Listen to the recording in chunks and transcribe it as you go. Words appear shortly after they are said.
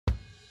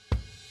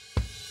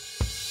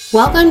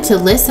Welcome to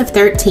Lists of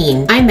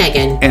 13. I'm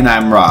Megan. And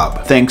I'm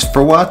Rob. Thanks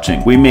for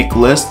watching. We make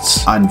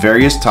lists on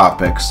various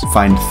topics,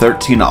 find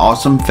 13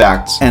 awesome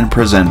facts, and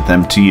present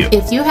them to you.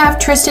 If you have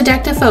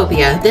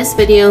tristodectophobia, this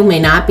video may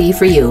not be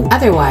for you.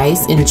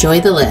 Otherwise, enjoy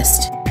the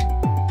list.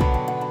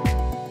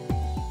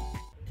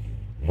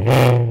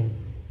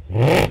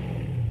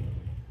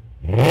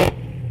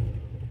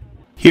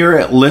 Here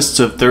at Lists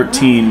of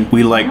 13,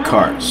 we like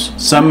cars.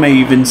 Some may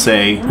even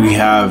say we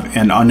have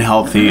an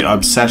unhealthy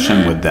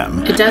obsession with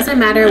them. It doesn't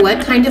matter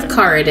what kind of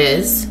car it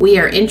is, we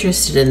are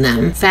interested in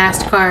them.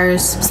 Fast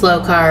cars,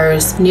 slow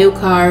cars, new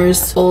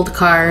cars, old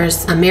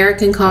cars,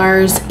 American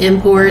cars,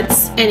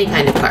 imports, any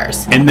kind of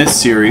cars. In this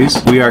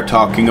series, we are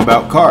talking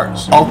about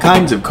cars. All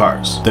kinds of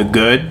cars. The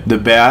good, the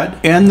bad,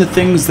 and the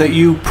things that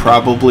you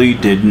probably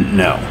didn't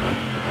know.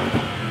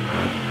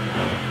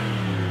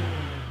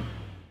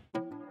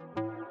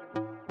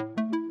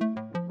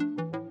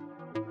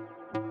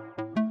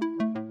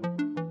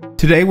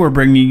 Today we're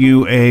bringing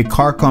you a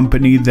car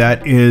company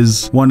that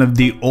is one of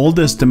the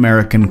oldest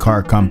American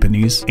car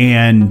companies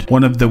and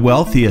one of the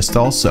wealthiest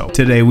also.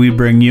 Today we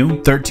bring you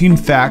 13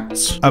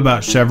 facts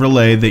about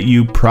Chevrolet that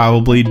you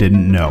probably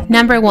didn't know.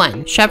 Number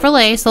 1.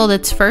 Chevrolet sold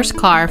its first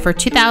car for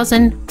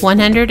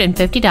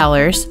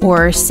 $2,150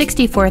 or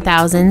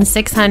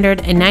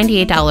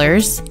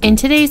 $64,698 in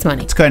today's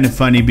money. It's kind of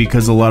funny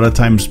because a lot of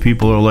times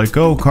people are like,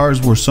 oh, cars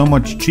were so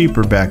much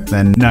cheaper back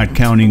then, not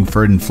counting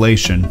for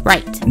inflation.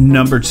 Right.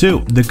 Number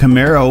 2. The Camaro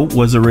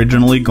was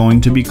originally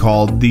going to be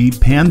called the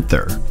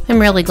Panther. I'm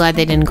really glad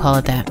they didn't call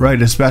it that.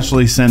 Right,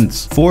 especially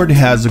since Ford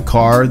has a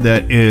car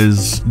that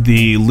is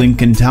the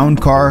Lincoln Town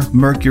Car,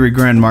 Mercury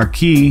Grand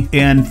Marquis,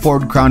 and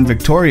Ford Crown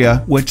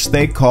Victoria, which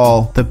they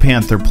call the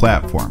Panther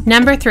platform.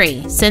 Number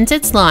 3. Since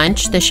its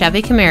launch, the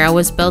Chevy Camaro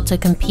was built to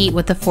compete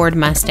with the Ford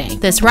Mustang.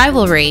 This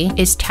rivalry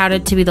is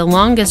touted to be the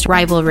longest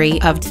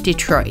rivalry of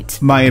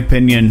Detroit. My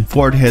opinion,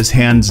 Ford has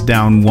hands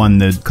down won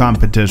the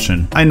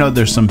competition. I know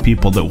there's some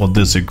people that will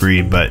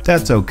disagree, but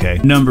that's okay.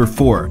 Number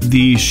 4.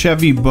 The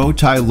Chevy bow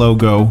tie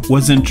logo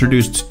was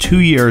introduced 2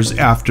 years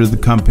after the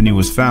company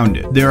was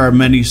founded. There are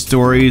many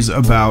stories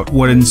about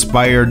what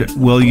inspired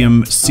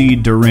William C.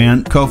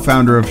 Durant,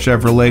 co-founder of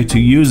Chevrolet, to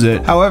use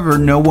it. However,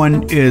 no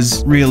one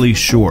is really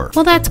sure.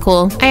 Well, that's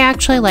cool. I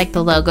actually like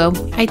the logo.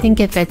 I think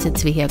it fits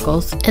its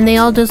vehicles. And they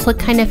all just look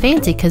kind of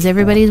fancy because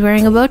everybody's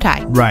wearing a bow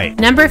tie. Right.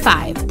 Number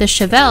 5. The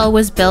Chevelle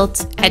was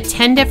built at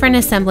 10 different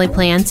assembly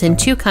plants in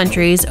 2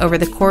 countries over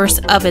the course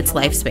of its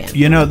lifespan.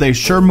 You know, they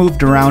sure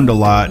moved around a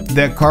lot.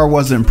 That car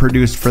wasn't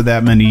produced for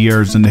that many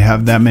years, and to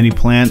have that many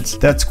plants,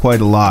 that's quite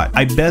a lot.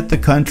 I bet the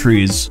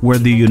countries were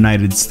the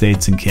United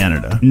States and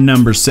Canada.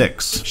 Number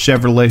 6.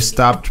 Chevrolet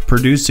stopped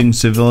producing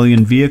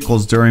civilian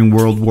vehicles during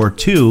World War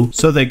II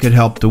so they could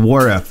help the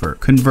war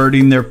effort.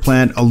 Converting their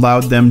plant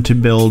allowed them to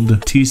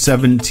build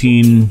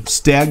T-17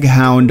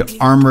 Staghound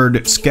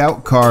armored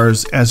scout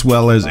cars as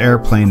well as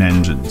airplane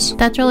engines.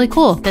 That's really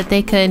cool that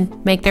they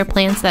could make their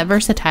plants that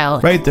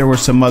versatile. Right, there were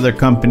some other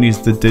companies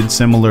that did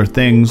similar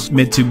things.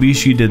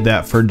 Mitsubishi did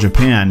that for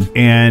Japan,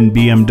 and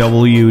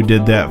BMW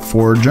did that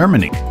for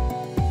Germany.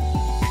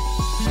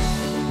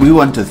 We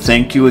want to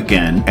thank you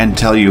again and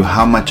tell you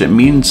how much it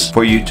means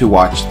for you to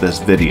watch this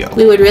video.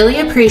 We would really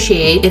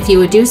appreciate if you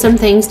would do some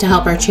things to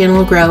help our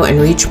channel grow and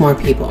reach more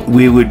people.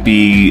 We would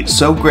be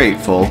so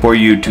grateful for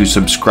you to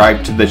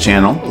subscribe to the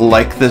channel,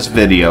 like this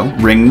video,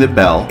 ring the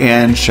bell,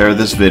 and share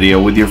this video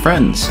with your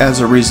friends. As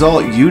a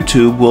result,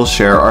 YouTube will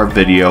share our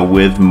video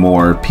with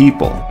more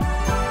people.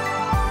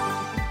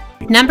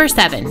 Number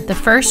 7. The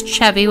first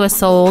Chevy was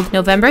sold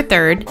November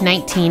 3rd,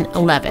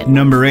 1911.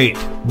 Number 8.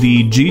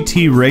 The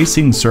GT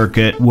racing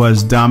circuit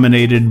was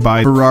dominated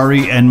by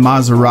Ferrari and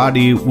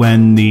Maserati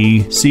when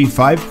the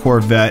C5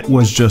 Corvette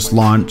was just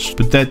launched,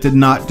 but that did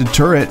not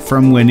deter it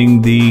from winning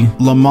the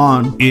Le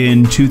Mans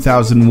in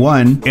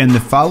 2001 and the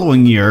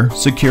following year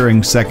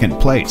securing 2nd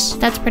place.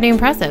 That's pretty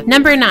impressive.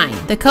 Number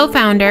 9. The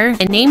co-founder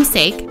and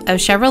namesake of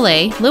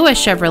Chevrolet, Louis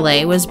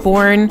Chevrolet, was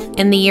born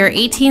in the year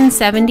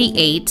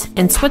 1878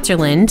 in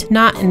Switzerland,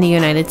 not in the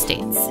United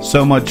States.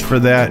 So much for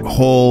that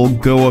whole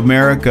Go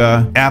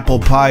America, apple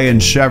pie and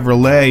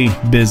Chevrolet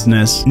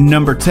business.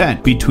 Number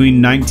 10.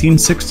 Between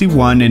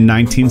 1961 and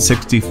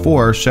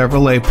 1964,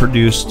 Chevrolet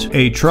produced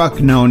a truck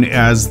known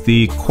as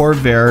the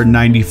Corvair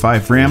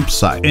 95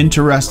 Rampside.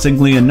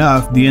 Interestingly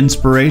enough, the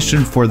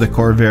inspiration for the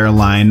Corvair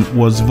line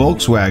was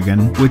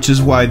Volkswagen, which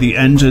is why the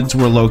engines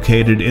were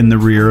located in the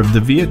rear of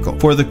the vehicle.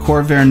 For the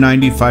Corvair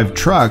 95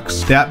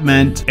 trucks, that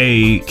meant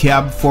a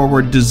cab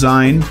forward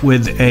design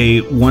with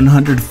a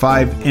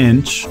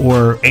 105-inch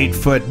or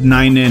 8-foot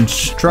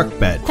 9-inch truck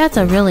bed. That's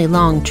a really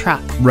long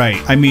truck.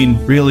 Right. I mean,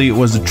 really, it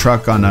was a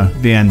truck on a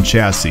van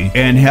chassis.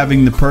 And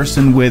having the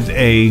person with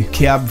a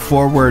cab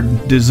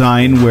forward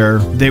design where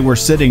they were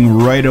sitting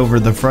right over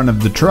the front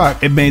of the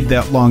truck, it made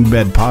that long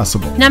bed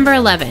possible. Number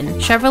 11.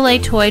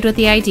 Chevrolet toyed with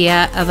the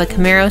idea of a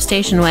Camaro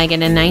station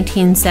wagon in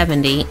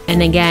 1970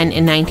 and again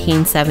in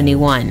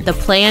 1971. The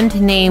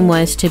planned name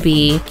was to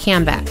be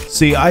Camback.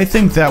 See, I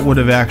think that would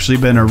have actually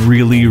been a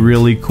really,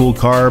 really cool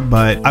car car,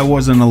 but I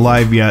wasn't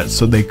alive yet,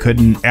 so they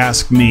couldn't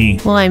ask me.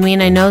 Well, I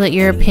mean, I know that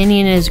your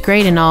opinion is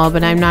great and all,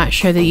 but I'm not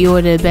sure that you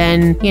would have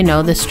been, you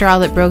know, the straw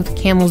that broke the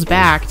camel's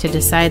back to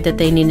decide that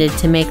they needed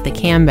to make the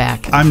cam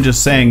back. I'm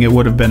just saying it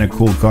would have been a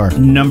cool car.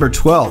 Number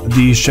 12,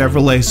 the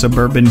Chevrolet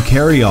Suburban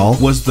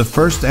Carryall was the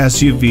first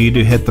SUV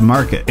to hit the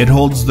market. It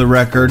holds the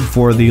record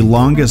for the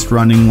longest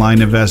running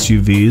line of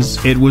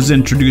SUVs. It was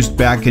introduced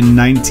back in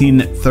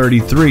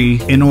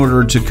 1933 in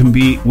order to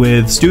compete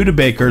with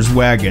Studebaker's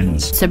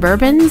wagons.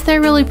 Suburbans,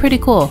 they're really pretty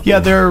cool. Yeah,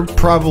 they're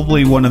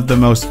probably one of the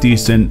most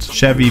decent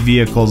Chevy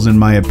vehicles in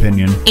my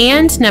opinion.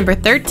 And number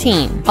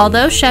 13,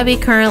 although Chevy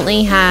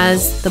currently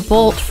has the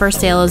Bolt for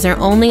sale as their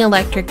only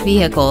electric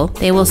vehicle,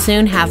 they will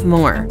soon have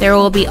more. There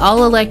will be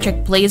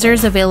all-electric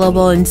Blazers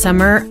available in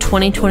summer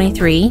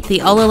 2023.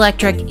 The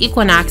all-electric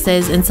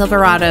Equinoxes and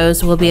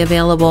Silverados will be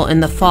available in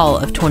the fall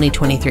of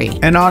 2023.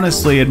 And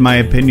honestly, in my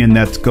opinion,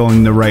 that's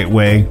going the right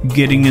way.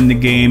 Getting in the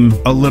game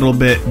a little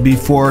bit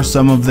before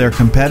some of their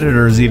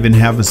competitors even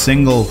have a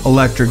single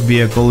electric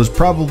vehicle is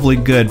probably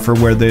good for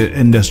where the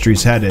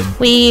industry's headed.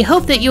 We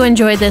hope that you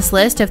enjoyed this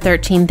list of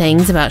 13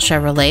 things about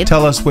Chevrolet.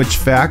 Tell us which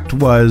fact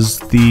was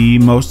the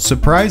most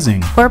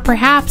surprising. Or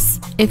perhaps,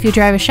 if you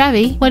drive a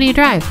Chevy, what do you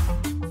drive?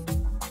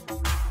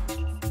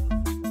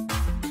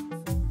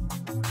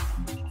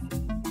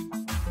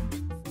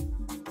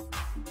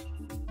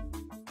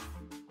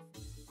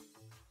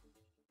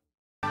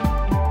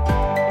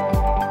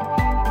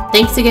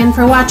 Thanks again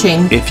for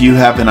watching. If you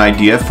have an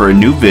idea for a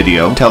new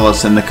video, tell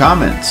us in the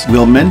comments.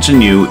 We'll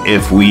mention you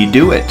if we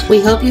do it. We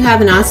hope you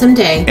have an awesome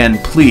day. And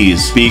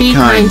please be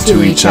kind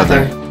to each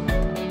other.